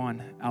ever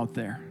won out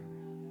there.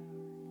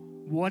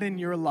 What in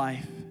your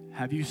life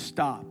have you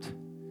stopped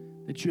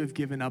that you have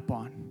given up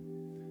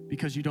on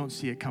because you don't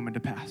see it coming to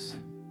pass?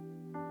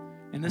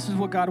 And this is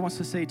what God wants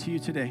to say to you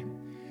today.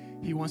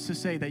 He wants to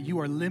say that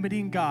you are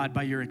limiting God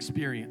by your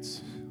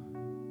experience.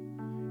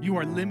 You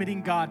are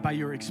limiting God by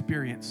your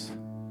experience.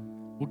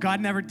 Well,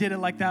 God never did it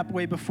like that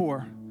way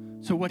before,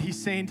 so what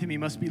He's saying to me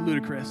must be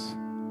ludicrous.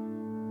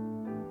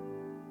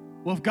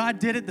 Well, if God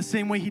did it the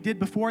same way He did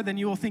before, then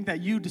you will think that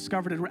you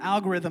discovered an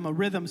algorithm, a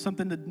rhythm,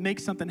 something to make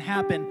something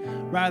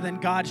happen, rather than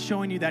God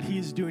showing you that He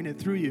is doing it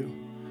through you.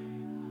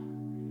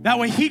 That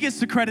way He gets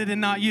the credit and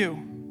not you.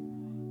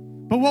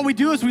 But what we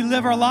do is we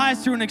live our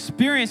lives through an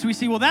experience. We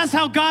see, well, that's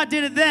how God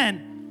did it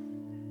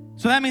then.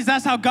 So that means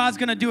that's how God's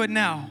going to do it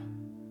now.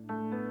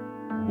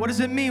 What does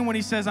it mean when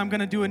He says, I'm going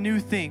to do a new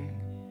thing?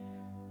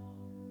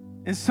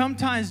 And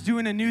sometimes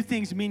doing a new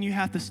thing means you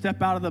have to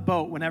step out of the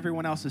boat when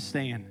everyone else is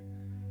staying.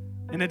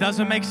 And it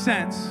doesn't make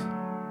sense.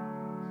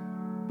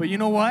 But you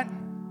know what?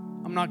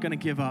 I'm not going to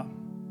give up.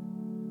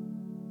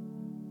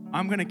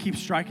 I'm going to keep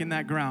striking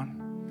that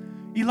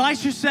ground.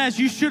 Elisha says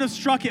you should have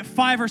struck it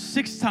 5 or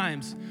 6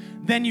 times,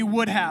 then you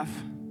would have.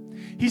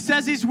 He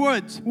says these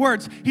words.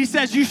 He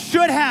says you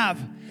should have,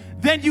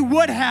 then you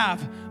would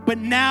have, but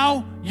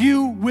now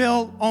you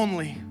will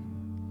only.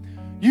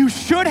 You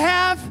should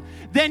have,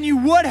 then you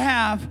would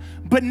have,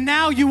 but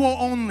now you will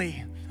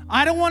only.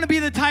 I don't want to be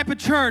the type of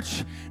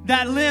church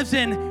that lives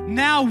in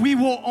now we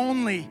will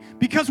only.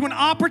 Because when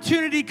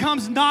opportunity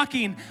comes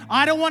knocking,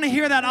 I don't want to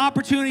hear that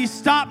opportunity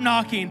stop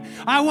knocking.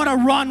 I want to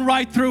run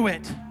right through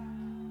it.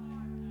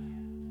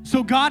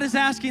 So God is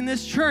asking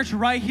this church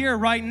right here,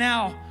 right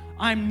now,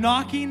 I'm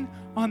knocking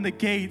on the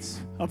gates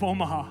of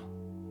Omaha.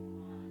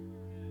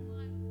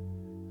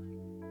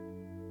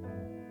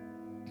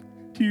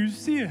 Do you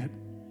see it?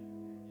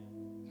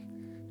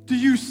 Do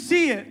you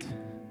see it?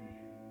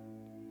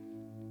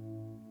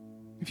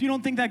 If you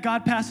don't think that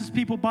God passes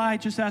people by,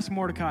 just ask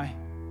Mordecai.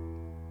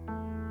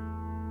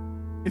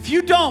 If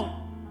you don't,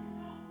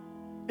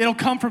 it'll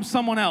come from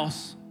someone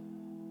else.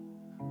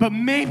 But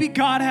maybe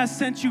God has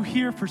sent you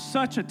here for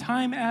such a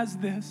time as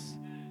this.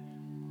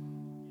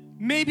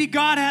 Maybe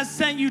God has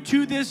sent you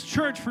to this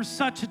church for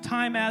such a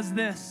time as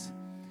this.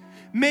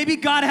 Maybe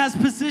God has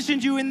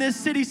positioned you in this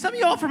city. Some of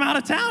y'all from out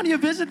of town, you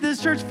visit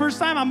this church first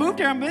time. I moved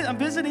here, I'm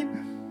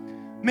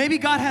visiting. Maybe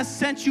God has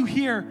sent you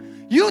here.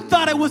 You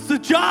thought it was the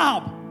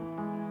job.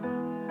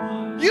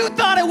 You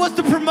thought it was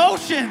the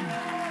promotion.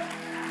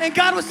 And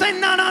God was saying,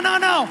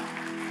 no.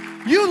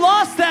 You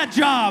lost that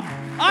job.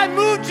 I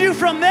moved you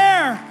from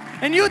there.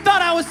 And you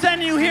thought I was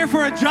sending you here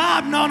for a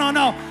job.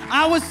 No.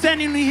 I was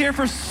sending you here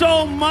for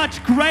so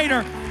much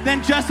greater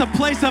than just a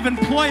place of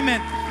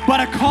employment,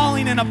 but a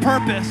calling and a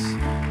purpose.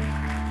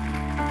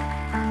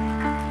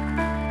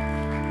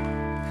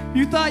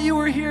 You thought you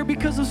were here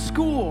because of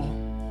school.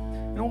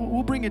 And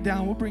we'll bring it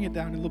down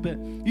a little bit.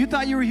 You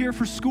thought you were here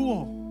for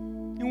school.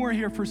 You weren't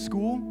here for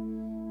school.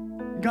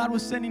 God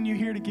was sending you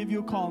here to give you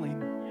a calling.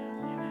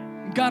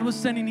 God was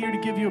sending you here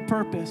to give you a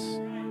purpose.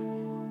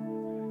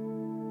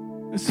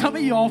 And some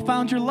of you all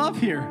found your love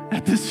here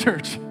at this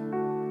church.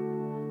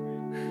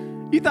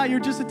 You thought you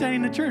were just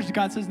attending the church.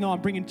 God says, no,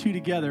 I'm bringing two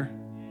together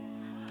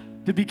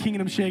to be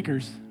kingdom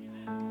shakers.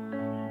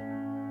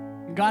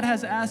 God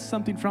has asked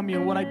something from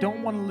you. What I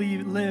don't want to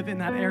live in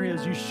that area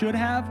is you should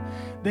have,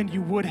 then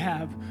you would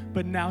have,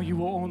 but now you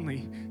will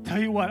only. Tell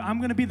you what, I'm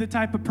going to be the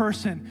type of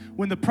person,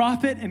 when the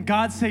prophet and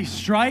God say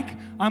strike,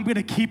 I'm going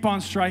to keep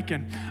on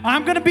striking.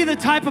 I'm going to be the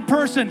type of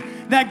person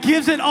that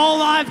gives it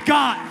all I've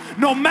got,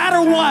 no matter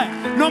what,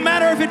 no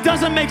matter if it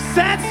doesn't make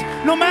sense,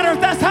 no matter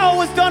if that's how it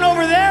was done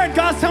over there and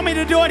God's telling me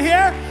to do it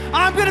here.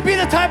 I'm going to be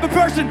the type of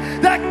person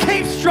that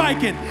keeps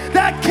striking,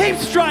 that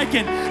keeps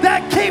striking,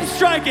 that keeps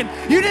striking.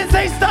 You didn't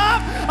say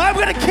stop. I'm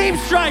going to keep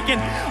striking.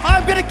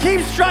 I'm going to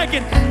keep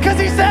striking because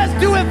he says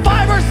do it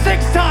 5 or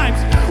 6 times.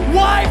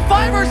 Why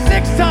 5 or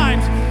 6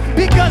 times?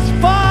 Because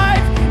 5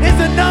 is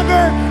the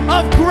number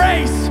of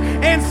grace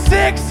and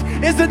 6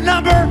 is the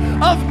number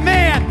of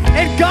man.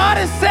 And God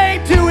is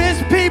saying to his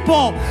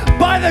people,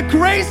 by the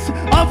grace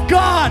of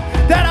God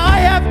that I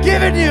have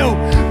given you,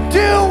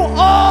 do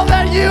all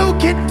that you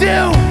can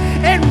do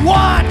and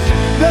watch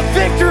the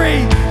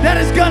victory that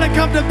is going to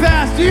come to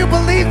pass. Do you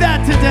believe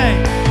that today?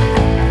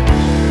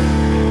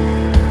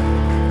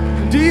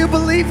 Do you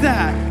believe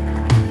that?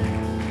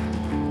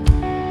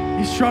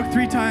 He struck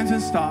 3 times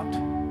and stopped.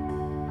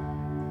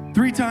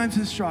 3 times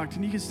and struck.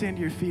 And you can stand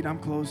to your feet. I'm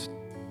closed.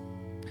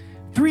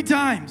 3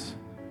 times.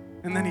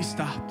 And then he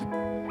stopped.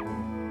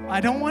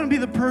 I don't want to be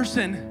the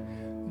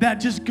person that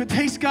just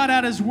takes God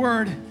at his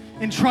word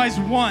and tries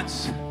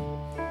once.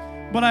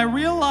 But I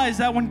realize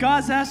that when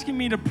God's asking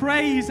me to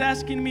pray, he's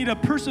asking me to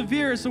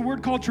persevere. It's a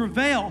word called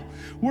travail,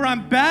 where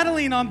I'm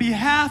battling on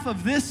behalf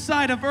of this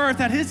side of earth,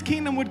 that his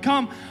kingdom would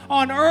come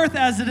on earth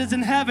as it is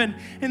in heaven.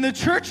 And the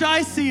church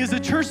I see is a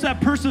church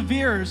that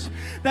perseveres,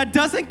 that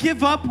doesn't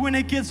give up when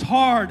it gets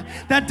hard,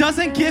 that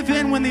doesn't give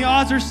in when the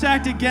odds are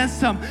stacked against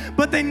them.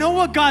 But they know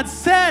what God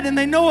said and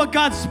they know what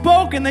God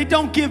spoke and they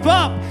don't give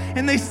up.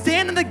 And they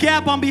stand in the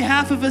gap on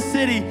behalf of a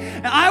city.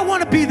 And I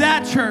want to be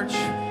that church.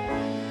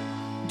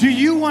 Do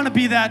you want to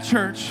be that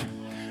church?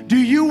 Do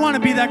you want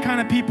to be that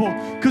kind of people?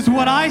 Because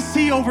what I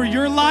see over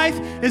your life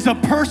is a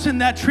person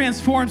that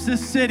transforms this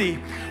city.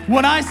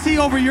 What I see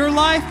over your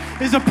life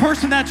is a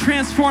person that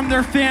transformed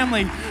their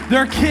family,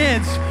 their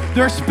kids,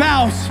 their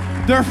spouse,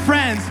 their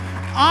friends.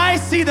 I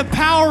see the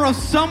power of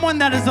someone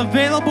that is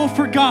available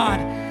for God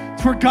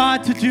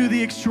to do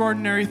the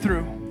extraordinary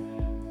through.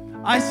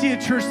 I see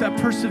a church that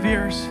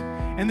perseveres.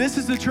 And this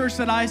is the church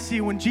that I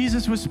see. When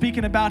Jesus was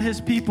speaking about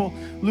his people,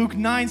 Luke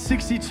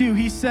 9:62,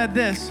 he said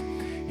this.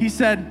 He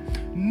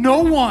said,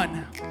 no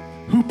one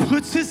who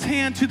puts his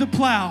hand to the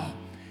plow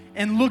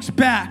and looks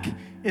back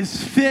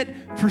is fit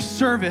for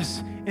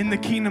service in the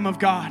kingdom of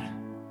God.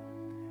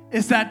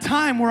 It's that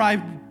time where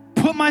I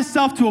put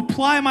myself to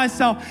apply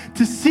myself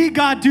to see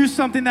God do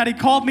something that he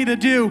called me to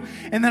do.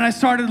 And then I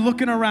started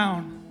looking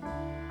around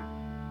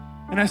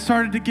and I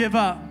started to give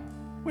up.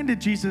 When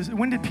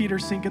did Peter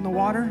sink in the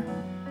water?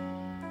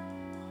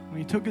 When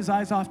he took his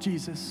eyes off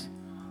Jesus.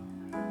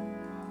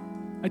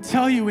 I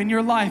tell you, in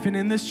your life and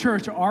in this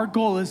church, our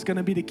goal is going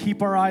to be to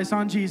keep our eyes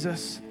on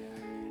Jesus.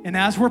 And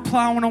as we're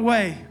plowing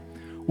away,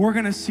 we're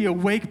going to see a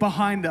wake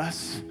behind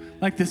us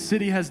like the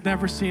city has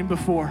never seen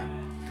before.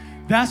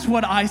 That's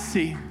what I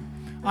see.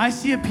 I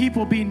see a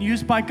people being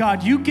used by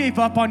God. You gave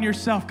up on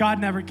yourself. God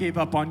never gave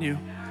up on you.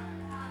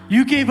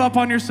 You gave up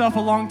on yourself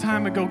a long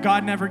time ago.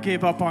 God never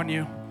gave up on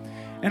you.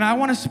 And I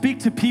want to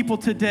speak to people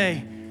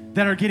today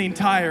that are getting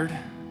tired.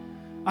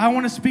 I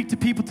want to speak to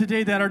people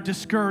today that are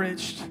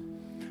discouraged.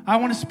 I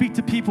want to speak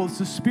to people. It's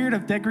the spirit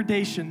of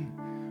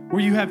degradation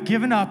where you have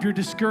given up, you're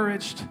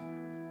discouraged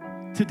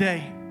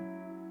today.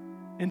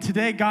 And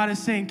today God is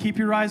saying, keep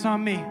your eyes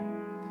on me.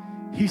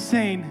 He's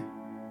saying,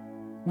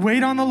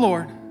 wait on the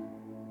Lord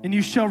and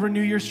you shall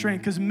renew your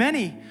strength. Because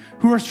many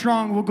who are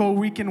strong will go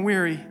weak and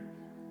weary.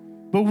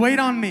 But wait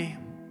on me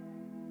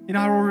and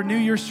I will renew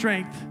your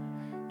strength.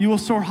 You will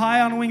soar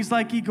high on wings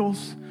like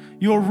eagles.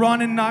 You will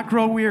run and not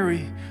grow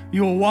weary.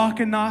 You will walk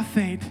and not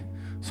faint.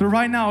 So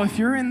right now, if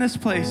you're in this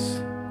place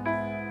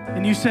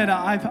and you said,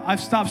 I've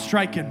stopped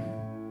striking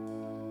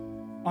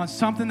on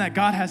something that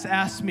God has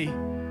asked me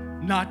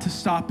not to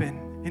stop in,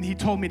 and He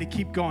told me to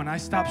keep going, I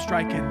stopped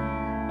striking.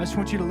 I just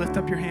want you to lift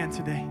up your hand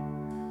today.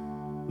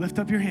 Lift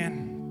up your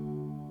hand.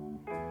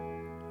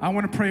 I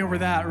want to pray over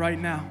that right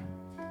now.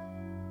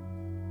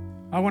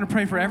 I want to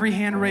pray for every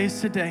hand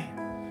raised today.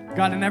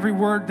 God, in every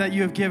word that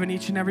you have given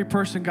each and every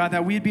person, God,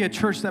 that we'd be a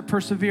church that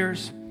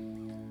perseveres.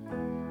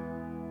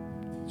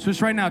 So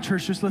just right now,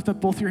 church, just lift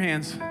up both your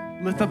hands.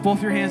 Lift up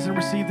both your hands and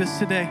receive this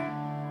today.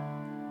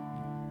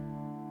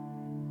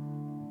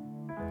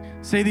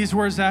 Say these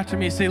words after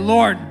me. Say,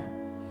 Lord.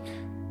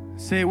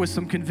 Say it with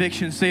some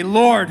conviction. Say,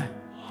 Lord,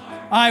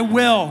 I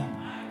will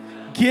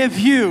give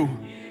you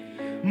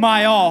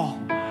my all.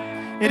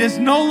 It is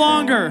no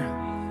longer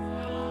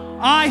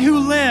I who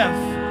live,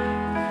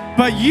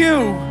 but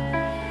you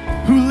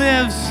who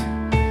lives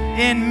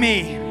in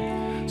me.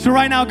 So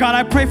right now, God,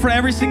 I pray for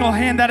every single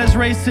hand that is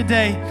raised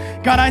today.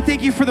 God, I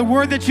thank you for the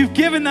word that you've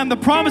given them, the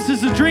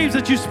promises, the dreams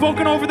that you've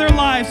spoken over their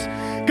lives.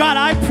 God,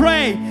 I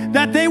pray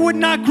that they would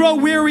not grow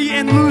weary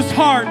and lose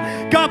heart.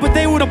 God, but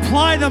they would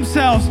apply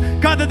themselves.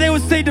 God, that they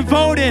would stay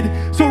devoted.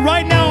 So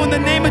right now, in the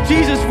name of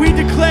Jesus, we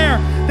declare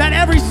that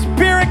every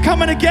spirit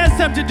coming against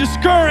them to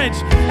discourage,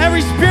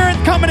 every spirit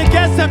coming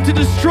against them to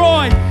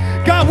destroy,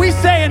 God, we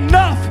say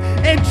enough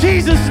in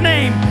Jesus'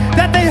 name,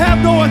 that they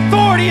have no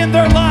authority in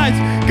their lives.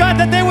 God,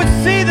 that they would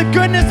see the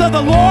goodness of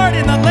the Lord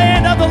in the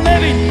land of the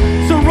living.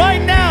 So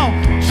right now,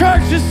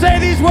 church, just say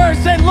these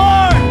words. Say,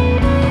 Lord,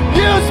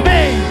 use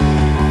me.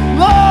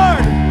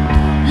 Lord,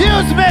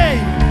 use me.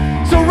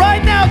 So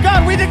right now,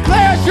 God, we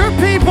declare as your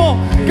people,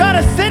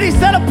 God, a city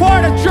set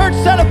apart, a church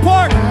set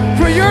apart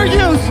for your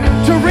use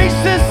to reach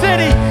this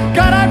city.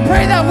 God, I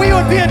pray that we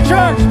would be a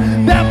church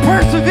that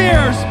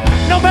perseveres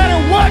no matter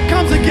what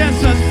comes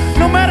against us,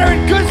 no matter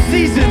in good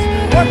seasons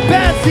or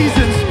bad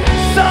seasons,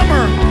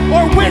 summer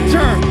or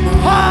winter,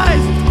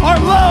 highs or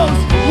lows.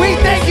 We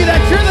thank you that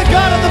you're the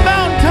God of the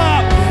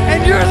mountaintop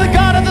and you're the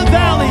God of the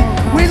valley.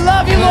 We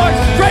love you, Lord.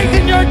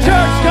 Strengthen your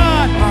church,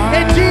 God.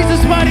 In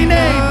Jesus' mighty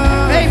name,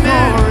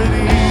 amen.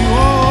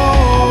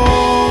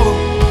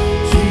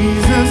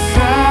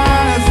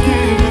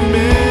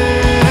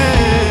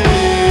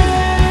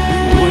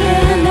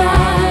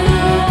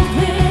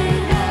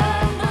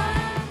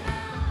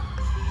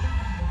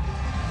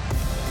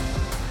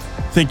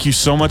 Thank you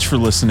so much for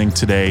listening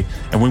today,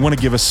 and we want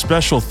to give a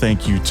special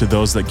thank you to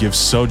those that give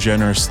so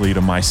generously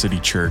to My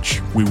City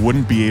Church. We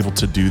wouldn't be able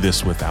to do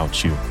this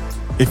without you.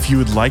 If you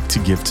would like to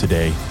give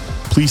today,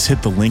 please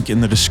hit the link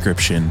in the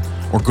description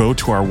or go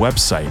to our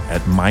website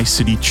at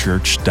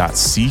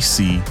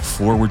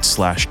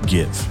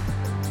mycitychurch.cc/give.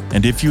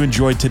 And if you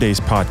enjoyed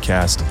today's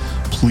podcast,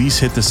 please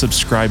hit the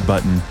subscribe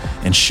button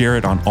and share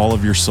it on all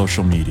of your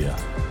social media.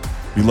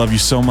 We love you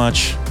so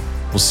much.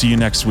 We'll see you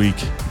next week.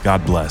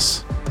 God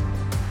bless.